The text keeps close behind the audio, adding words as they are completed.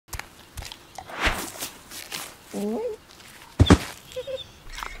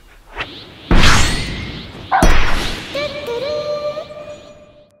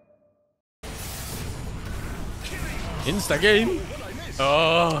Insta game.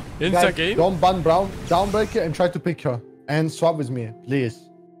 Oh, insta game. Don't ban Brown. Downbreaker and try to pick her. And swap with me, please.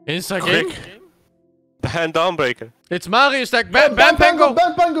 Insta game. Ban Downbreaker. It's Mario stack. Ban Pango.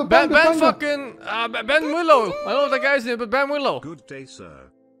 Ban Pango. Ban fucking. Ban Willow. I don't know what the guy's name, but ban Willow. Good day, sir.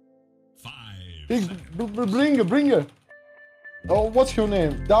 5. Bring her. Oh, what's your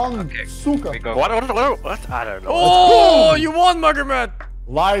name? Down. Suka. What? I don't know. Oh, you won, Muggermat.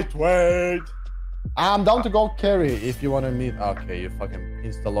 Lightweight. I'm down to go carry if you want to meet. Okay, you fucking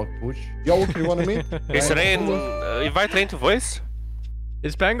insta-lock push. Yo, you want to meet? Is Rain... invite Rain to voice?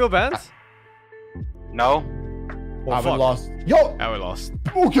 Is Pango banned? No. Oh, we lost. Yo! Yeah, we lost.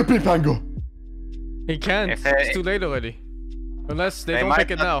 Okay, pick Pango. He can't. It's too late already. Unless they don't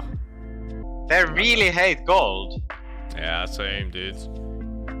pick it now. They really hate gold. Yeah, same, dude.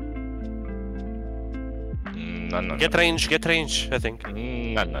 No. Get range, I think. No.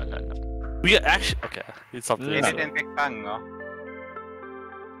 We actually... Okay, it's up to They us. didn't pick Pango.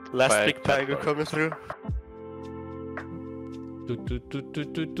 Last pick Pango coming through.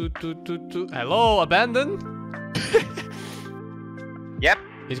 Hello, abandon? Yep.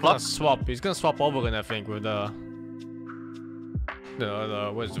 He's gonna swap. He's gonna swap over in, I think, with the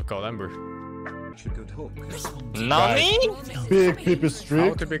what's it called, Ember. Good hook. Nani? Big Pippi How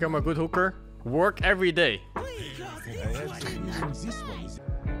streak. to become a good hooker? Work every day.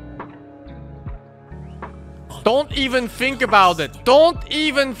 Don't even think about it. Don't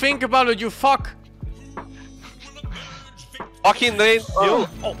even think about it, you fuck. Fucking Rain, you.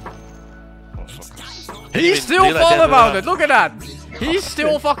 He still thought about it. Look at that. He's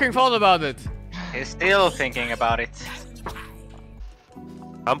still fucking thought about it. He's still thinking about it.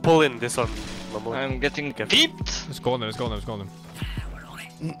 I'm pulling this one. I'm getting peeped. Let's go on him. Let's go on him. Let's go on him.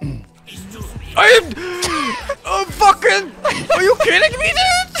 I'm fucking. Are you kidding me, dude?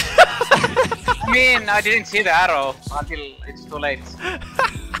 I mean, I didn't see the arrow until it's too late.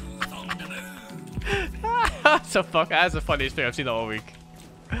 That's the funniest thing I've seen all week.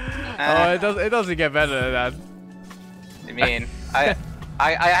 Oh, it doesn't get better than that. I mean, I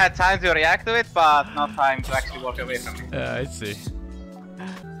had time to react to it, but not time to actually walk away from it. Yeah, I see.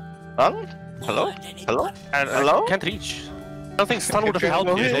 Hello? Hello? Hello? Can't reach. I don't think stun would have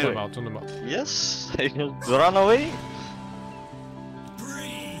helped you. Turn them out. Yes. Run away.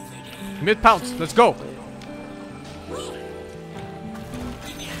 Mid pounce. Let's go.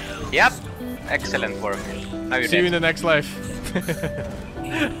 Yep. Excellent work. Now you're See you in dead. the next life. I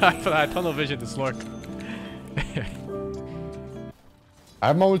had tunnel vision to Slork. I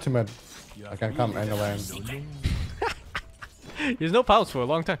have my ultimate. I can come anywhere. There's no pounce for a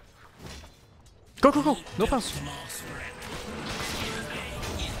long time. Go. No pounce.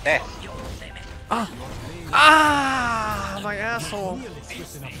 There. Ah, my asshole.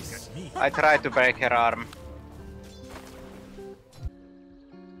 I tried to break her arm.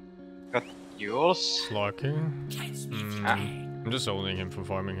 Got Jules. Slorking. I'm just holding him from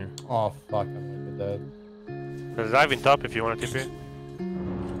farming here. Oh fuck, I'm dead. There's dive in top if you want to TP.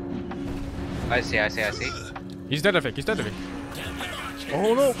 I see. He's dead, I think.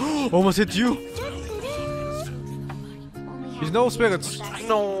 Oh no! Almost hit you! He's no spirits.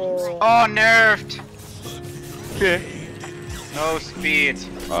 No. Oh, nerfed. Okay. No speed.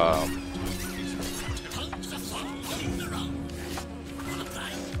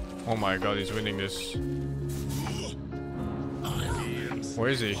 Oh my god, he's winning this. Where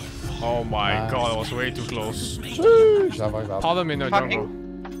is he? Oh my god, I was way too close. Call him in the jungle.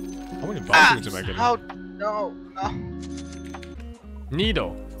 How many bounties am I getting? How? No.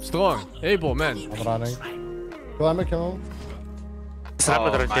 Nido. Strong. Able, man. I'm running. Climber kill.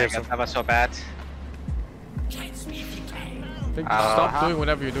 Oh my god, that was so bad. Stop doing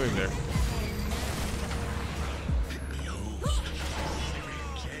whatever you're doing there.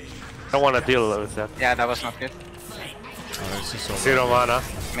 I don't want to deal with that. Yeah, that was not good. Oh, this is so Zero mana.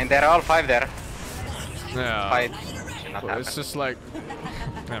 I mean, they're all 5 there. Yeah. Fight should not Well, happen. it's just like...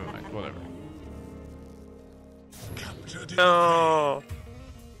 Never mind, whatever. No.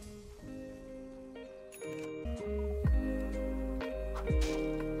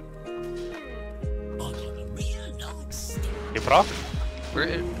 You proc?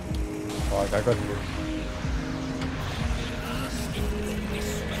 Fuck, I got you.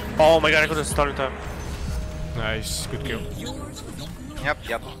 Oh my god, I couldn't stun in time. Nice, good kill.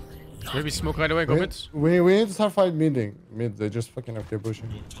 Yep. Maybe smoke right away, go mid. We need to start fight mid. They're just fucking up there pushing.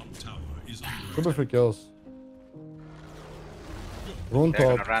 Could be 3 kills. Rune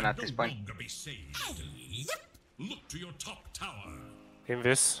They're top. gonna run at this point. Look to your top tower.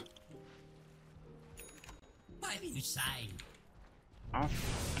 Invis. Oh.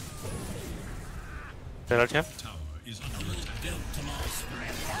 Penalty. Tower is under attack.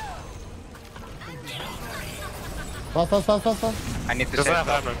 Fast. I need to Doesn't save have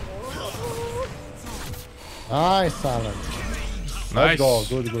top. armor. Nice, Silent. Nice. Let's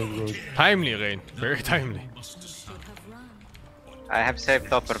go. Good. Timely, Rain. Very timely. I have saved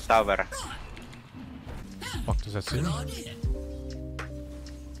top of tower. Fuck does that seem?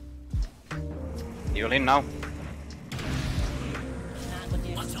 You'll in now.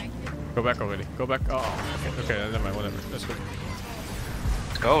 Go back already. Go back. Oh, okay, never mind. Whatever. Let's go.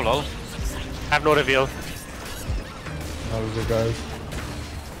 Let's go, lol. I have no reveal. How is it, guys?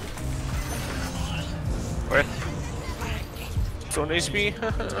 Where? It's on HP.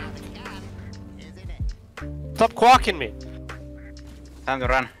 Stop quacking me. Time to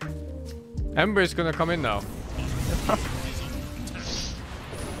run. Ember is gonna come in now.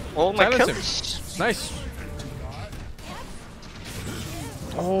 All my Silence kills. him. Nice.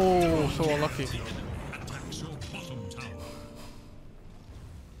 Oh, so unlucky. This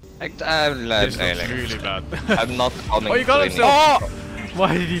looks really bad. I'm not coming. Oh, you got to himself. any-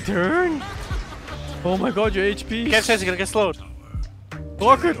 Why did he turn? Oh my god, your HP. Can't chase, he's gonna get slowed.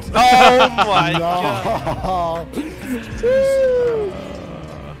 Block it. Oh my god. No.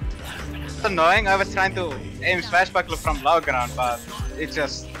 It's annoying. I was trying to aim swashbuckler from low ground, but it's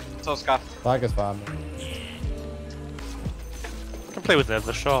just so scuffed. Fuck is fine. You can play with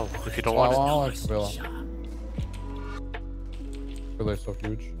the shawl if you don't want it. I like Villa. Villa is so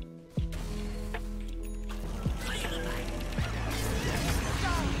huge.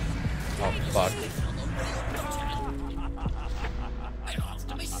 Oh fuck.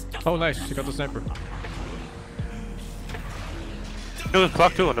 Oh nice, you got the sniper. Do the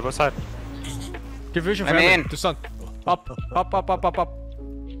clock too on the other side. Give vision for I'm Ember. in. To stun. Up.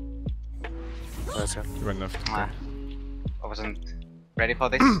 That's it. You went left. Ah, I wasn't ready for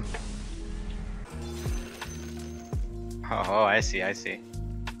this. Oh, I see.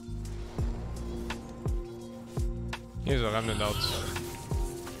 Here's a remnant out.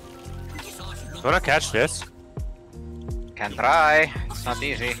 Wanna catch this? Can try. It's not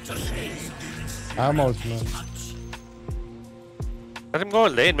easy. I'm out, man. Let him go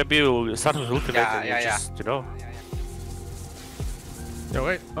lane, maybe you start with HOOKER Yeah, and yeah, you just, you know. Yo,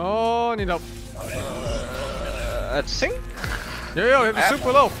 wait. Oh, need help. Sing? Yo, hit the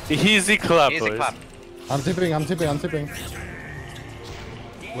super low. Easy clap, Easy boys. clap. I'm tipping.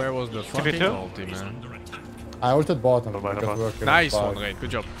 Where was the fucking TP2? ulti, man? I ulted bottom. Bye, because bye. we're killing Nice five. one, Rain. Good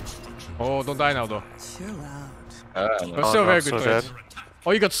job. Oh, don't die now, though. That's Oh, still no, very so good dead. trade.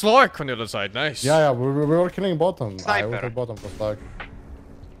 Oh, you got Slark on the other side. Nice. Yeah, we were killing bottom. Sniper. I ulted bottom for Stark.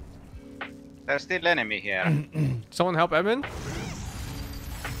 There's still enemy here. Someone help Emin?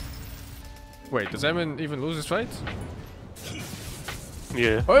 Wait, does Emin even lose his fight?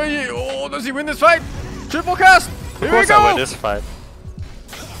 Yeah. Oh, does he win this fight? Triple cast! Here Of we course I win go! this fight.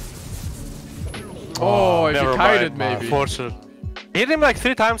 Oh, if Never you kite it, mind, maybe. Unfortunate. Hit him like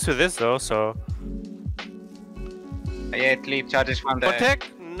 3 times with this though, so. I ate leap charges from the... One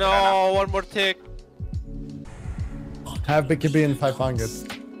tick? No, one more tick. Have BKB in 500.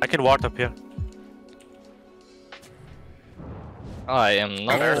 I can ward up here. I am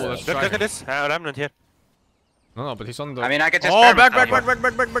not. Oh, let's try. Look at this. Remnant here. No, but he's on the... I mean, I can just... Oh, back.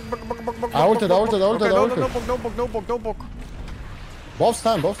 I ulted. No book. Both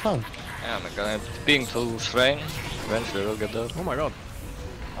time. Yeah, I'm gonna being too strain. Eventually we'll get that. Oh my god.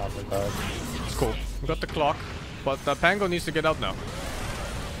 Oh my god. It's cool. We got the clock, but Pango needs to get out now.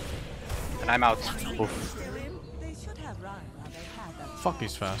 And I'm out. Oof. Fuck,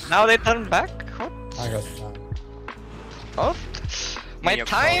 he's fast. Now they turn back? What? I got time. What? My You're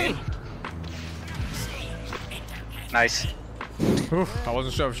time? Nice. Oof, I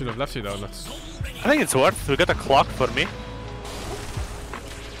wasn't sure if I should have left you though. Let's... I think it's worth to get a clock for me.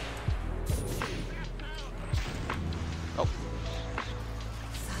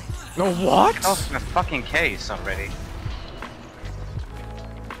 No, what? Oh, the fucking case already.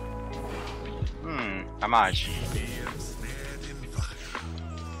 How much?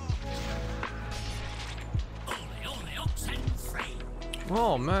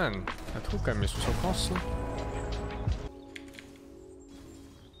 Oh man, that hook I missed was so costly.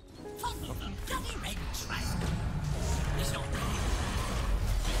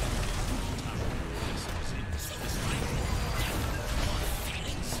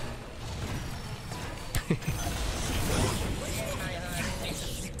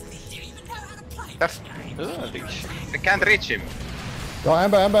 I can't reach him. Go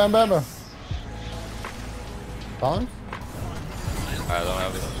Amber. Taunt? I don't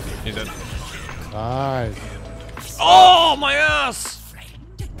have it. He's dead. Nice. Oh, my ass!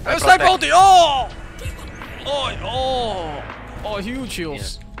 Sniper ulti! Oh! Oh, huge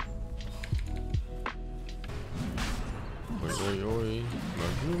heals.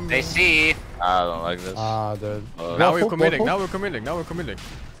 They see. I don't like this. Dude. Now we're committing, now we're committing, now we're committing.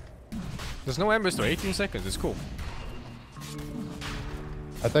 There's no ambush though, 18 seconds, it's cool.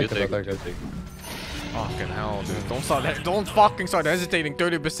 I take it. Fucking hell, dude. Don't fucking start hesitating.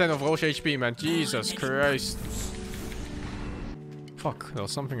 30% of Roche HP, man. Jesus Christ. Fuck, there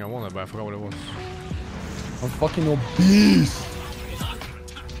was something I wanted, but I forgot what it was. I'm fucking obese.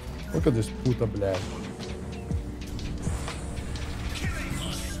 Look at this puta blast.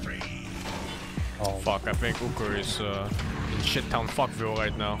 Oh. Fuck, I think HOOKER is in shit town fuckville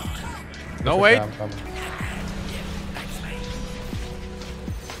right now. No, wait.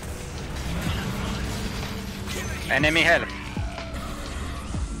 Enemy help.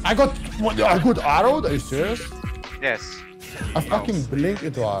 I got a good arrow? Are you serious? Yes. I fucking blinked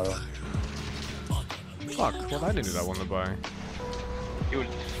into arrow. Fuck, what item did I want to buy? You.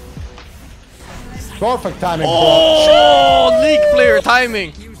 Perfect timing, Oh, league player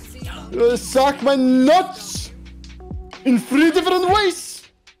timing. bro. Suck my nuts in 3 different ways.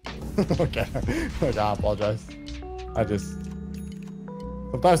 Okay, I apologize.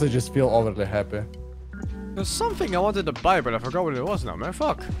 Sometimes I just feel overly happy. There's something I wanted to buy, but I forgot what it was now, man.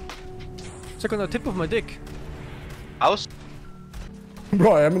 Fuck. It's like on the tip of my dick. House.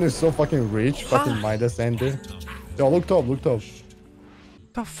 Bro, Emin is so fucking rich. Fucking Midas Andy. Yo, look top.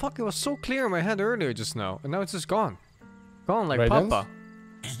 The fuck? It was so clear in my head earlier just now, and now it's just gone. Gone like Radiance? Papa.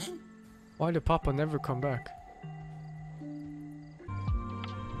 Why did Papa never come back?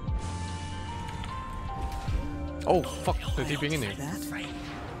 Oh, fuck. They're deeping in here.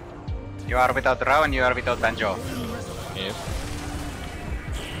 You are without Rao and you are without Banjo. Yep.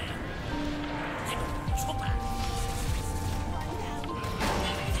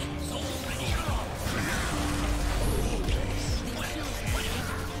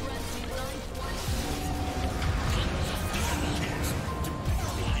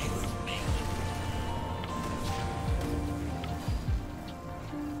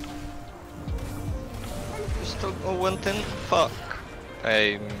 Still went in? Fuck.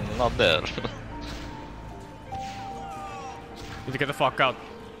 I'm not there. Need to get the fuck out.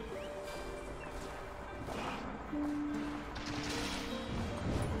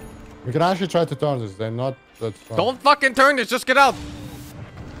 We can actually try to turn this. They're not that strong. Don't fucking turn this, just get out.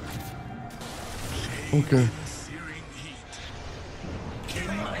 Okay.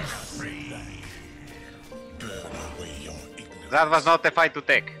 That was not a fight to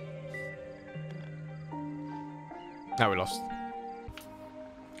take. Now we lost.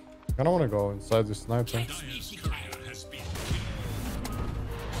 I don't want to go inside the sniper.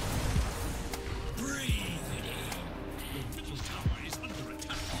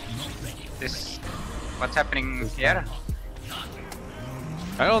 This. What's happening here?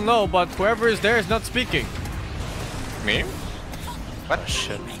 I don't know, but whoever is there is not speaking. Me? What?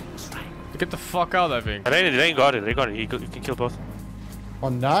 Shit. Get the fuck out, I think. They got it. You can kill both. Oh,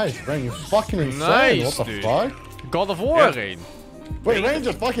 nice, Rain. You're fucking insane. Nice, what the dude. fuck? God of War, Rain. Wait, Rain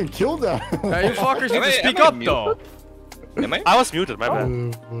just fucking killed them. Hey, you fuckers need to speak up, though. Am I? I was muted, my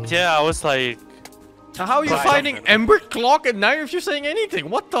bad. Yeah, I was like... How are you fighting Ember Clock and now you're saying anything?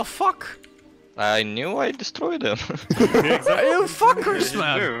 What the fuck? I knew I destroyed them. You fuckers,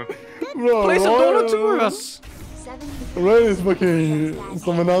 man. Bro, Play some Dota 2 with us. Rain is fucking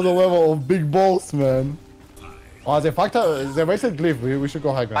some another level of big balls, man. Oh, they fucked up. They wasted glyph. We should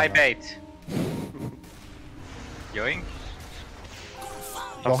go high ground. My now. bait. Yoing?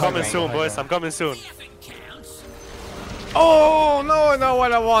 I'm coming soon, boys. I'm coming soon. Oh, no, I know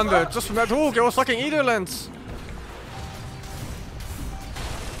what I wanted. Just from that hook, it was fucking Etherlands.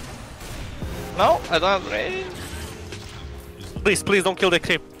 No, I don't have range. Please don't kill the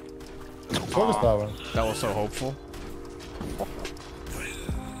creep. Focus tower. That was so hopeful.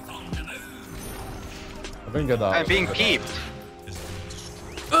 I think get out. I'm being kept.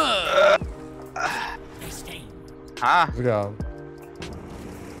 Huh? Let's go.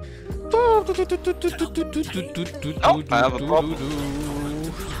 Oh, I have a problem.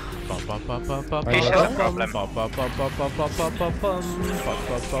 Patient problem.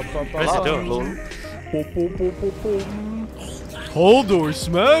 What's he doing? Holder,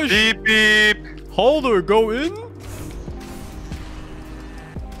 smash! Beep beep! Holder, go in!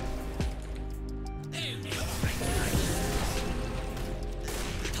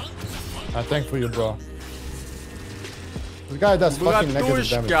 I thank for you, bro. This guy does fucking negative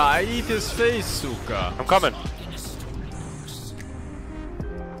damage. Bratushka, eat his face, suka. I'm coming.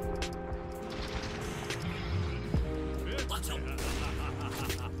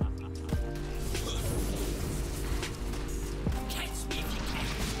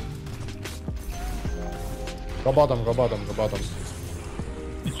 Go bottom, go bottom, go bottom.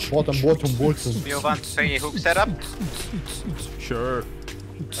 Bottom, bottom, bottom. You want thingy hook setup? Sure.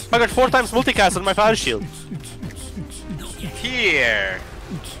 I got 4 times multicast on my fire shield. Here.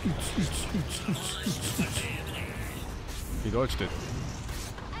 He dodged it.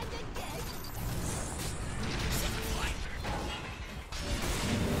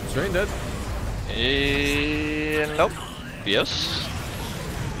 Strain dead. Nope. Yes.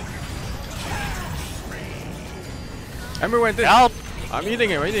 Ember went in. Help! I'm eating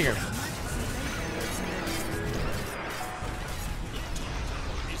him, eating him.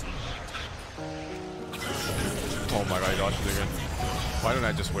 Oh my god, he dodged it again. Why don't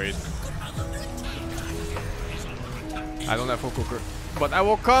I just wait? I don't have HOOKER, but I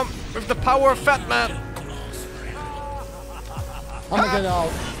will come with the power of Fat Man. I'm gonna get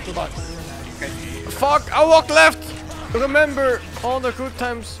out. Goodbye. Fuck, I walked left. Remember all the good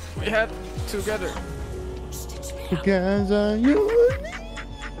times we had together. Together, you and me.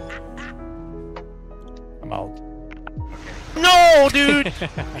 I'm out. No, dude!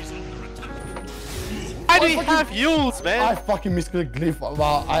 Why do you have Yules, man? I fucking misclicked glyph.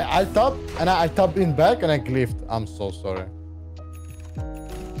 Well, I tapped and I tapped in back and I glyphed. I'm so sorry.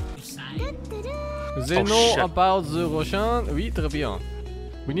 They know about the Roshan? Oui, très bien.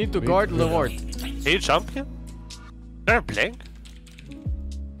 We need to guard the ward. Can you jump here? Is there a blink?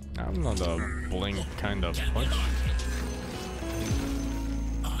 I'm not a blink kind of punch.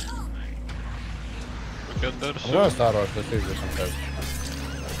 Get there. I'm gonna start rush. Let's see if we can go.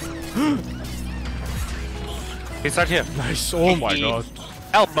 He's right here. Nice, oh my god.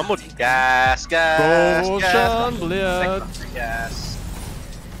 Help, Mahmoud. Gas, gas, Roshan gas. blood. Gas.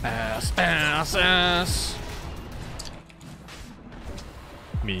 Ass, ass, ass.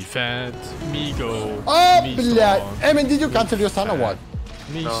 Me fat, me go. Oh, me блядь. strong. I mean, did you cancel your son or what?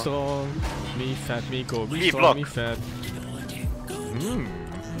 Me No. strong, me fat, me go, me Me strong, block. me fat.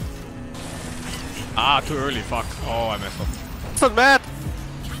 Ah, too early, fuck. Oh, I messed up. It's not mad.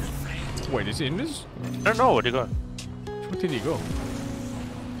 Wait, is he in this? I don't know where he got. Where did he go?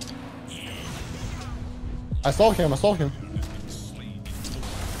 I saw him. I saw him.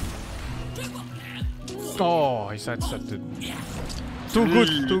 Oh, he sidestepped it. Too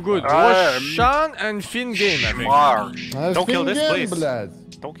good, too good. Ah, Roshan and Finn game, I think. Marsh. I Don't kill think this, game, please. blood.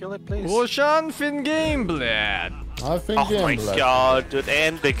 Don't kill it, please. Roshan, Finn game, blad. I think Oh game, my blood. god, dude,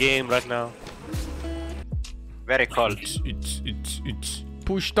 end the game right now. Very cold. It's.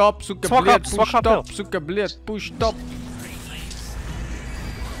 Push top, suka Swap bled, up, swap push up, top, Bill. suka bled, push top.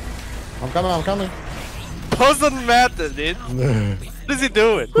 I'm coming. I'm coming. Doesn't matter, dude. What is he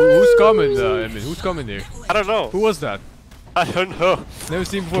doing? Who's coming, Emil? Who's coming here? I don't know. Who was that? I don't know. Never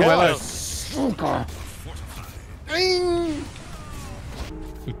seen before in my life.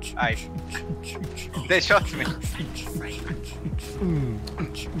 Aye. They shot me.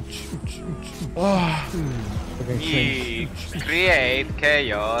 Fucking shit. He create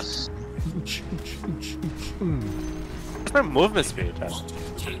chaos. Where's my movement speed?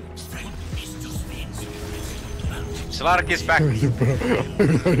 Slark is back.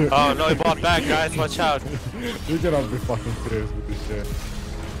 Oh no, he bought back, guys. Watch out. You cannot be fucking serious with this shit.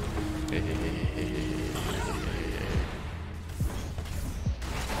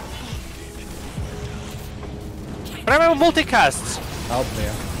 But I'm a multicast. Help me.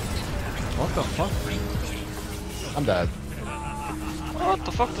 What the fuck? I'm dead. What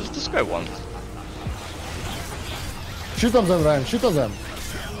the fuck does this guy want? Shoot on them, Ryan. Shoot on them.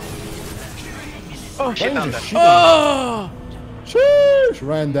 Oh, shit on them. Shoot on them. Sheesh.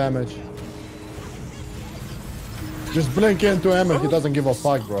 Ryan damage. Just blink into him and he doesn't give a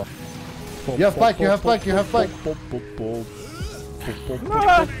fuck, bro. You have spike, you have spike, you have spike.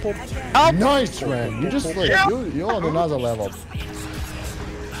 Nice, Ryan. You just like, you're on another level.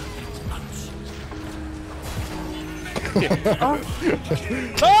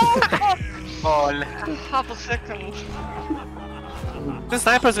 Ball. Half a second. The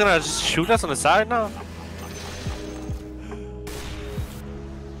sniper's gonna just shoot us on the side now.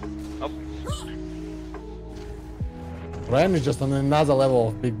 Ryan is just on another level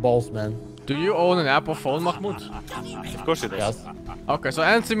of big balls, man. Do you own an Apple phone, Mahmoud? Of course it is. Yes. Okay, so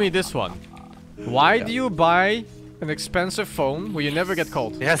answer me this one. Why do you buy an expensive phone where you never get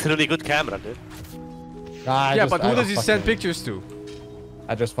called? He has a really good camera, dude. Yeah, but who does he send pictures to?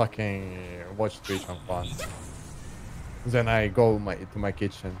 I just fucking watch Twitch on fun. Then I go to my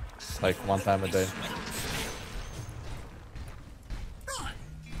kitchen like one time a day.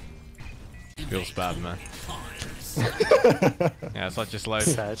 Feels bad, man. Yeah, such is life.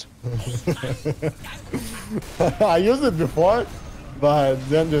 Sad. I used it before, but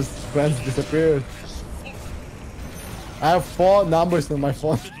then just friends disappeared. I have 4 numbers in my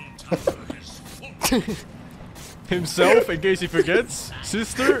phone. Himself, in case he forgets.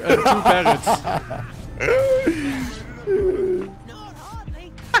 Sister and 2 parrots.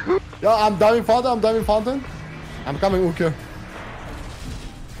 Yeah, I'm diving fountain. I'm diving fountain. I'm coming, Hooker.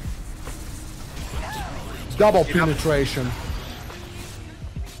 Double penetration.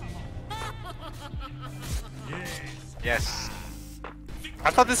 Yes. I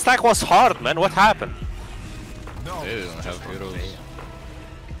thought this stack was hard, man. What happened? They don't have heroes.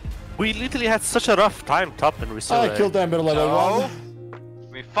 We literally had such a rough time top and we still... I killed them at level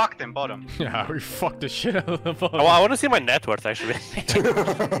 1. We fucked them bottom. Yeah, we fucked the shit out of the bottom. Oh, I want to see my net worth actually.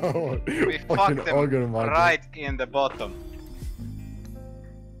 We fucked them right in the bottom.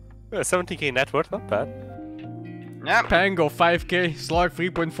 70k net worth, not bad. Yeah. Pango 5k, Slark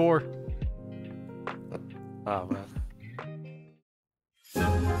 3.4. Oh man.